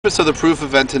purpose of the proof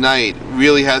event tonight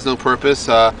really has no purpose.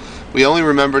 We only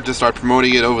remembered to start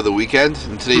promoting it over the weekend,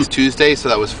 and today's Tuesday, so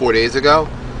that was 4 days ago.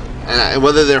 And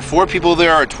whether there are 4 people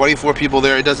there or 24 people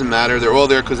there, it doesn't matter. They're all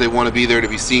there because they want to be there to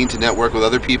be seen, to network with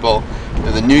other people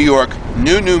in the New York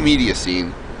new media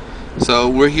scene. So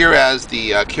we're here as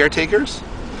the caretakers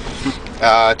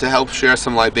to help share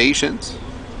some libations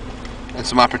and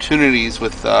some opportunities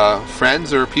with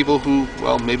friends or people who,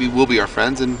 well, maybe will be our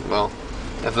friends, and, well,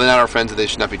 if they're not our friends, they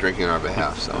should not be drinking on our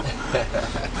behalf. So,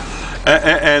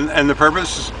 and the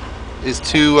purpose is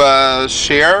to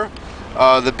share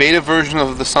the beta version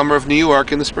of the Summer of New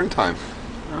York in the springtime.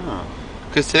 Oh.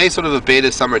 Because today's sort of a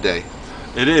beta summer day.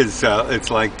 It is. It's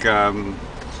like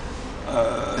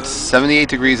it's 78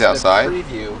 degrees outside.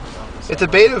 It's a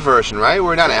beta version, right?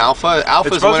 We're not alpha.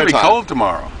 Alpha's it's supposed to be wintertime. cold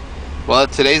tomorrow. Well,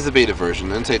 today's the beta version.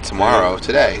 I didn't say tomorrow.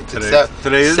 Today.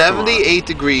 Today is 78 tomorrow.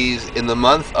 degrees in the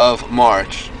month of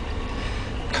March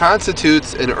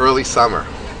constitutes an early summer.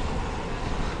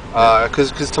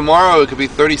 Because tomorrow it could be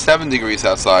 37 degrees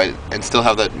outside and still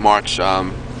have that March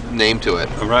name to it.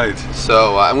 Right.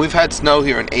 So, and we've had snow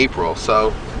here in April,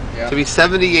 so to be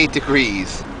 78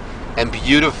 degrees and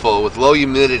beautiful with low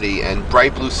humidity and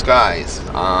bright blue skies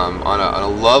on a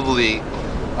lovely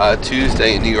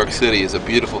Tuesday in New York City is a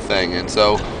beautiful thing. And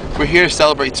so we're here to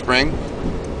celebrate spring.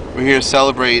 We're here to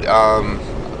celebrate,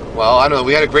 well, I don't know,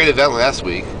 we had a great event last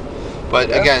week. But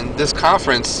again, this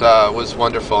conference was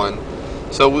wonderful, and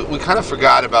so we kind of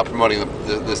forgot about promoting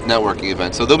this networking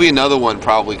event. So there'll be another one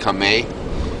probably come May.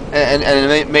 And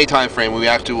in the May time frame, we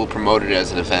actually will promote it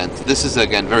as an event. This is,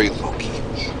 again, very low-key.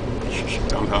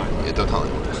 Don't tell anyone. Yeah, don't tell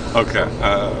anyone. Okay.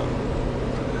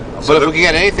 But if we can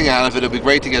get anything out of it, it'll be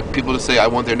great to get people to say, I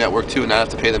want their network too, and not have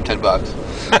to pay them $10.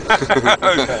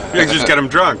 You can just get them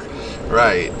drunk.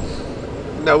 Right.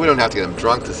 No, we don't have to get them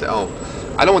drunk to say, oh,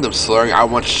 I don't want them slurring. I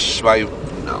want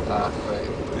no.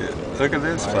 Yeah. Look at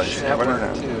this place.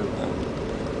 Network too.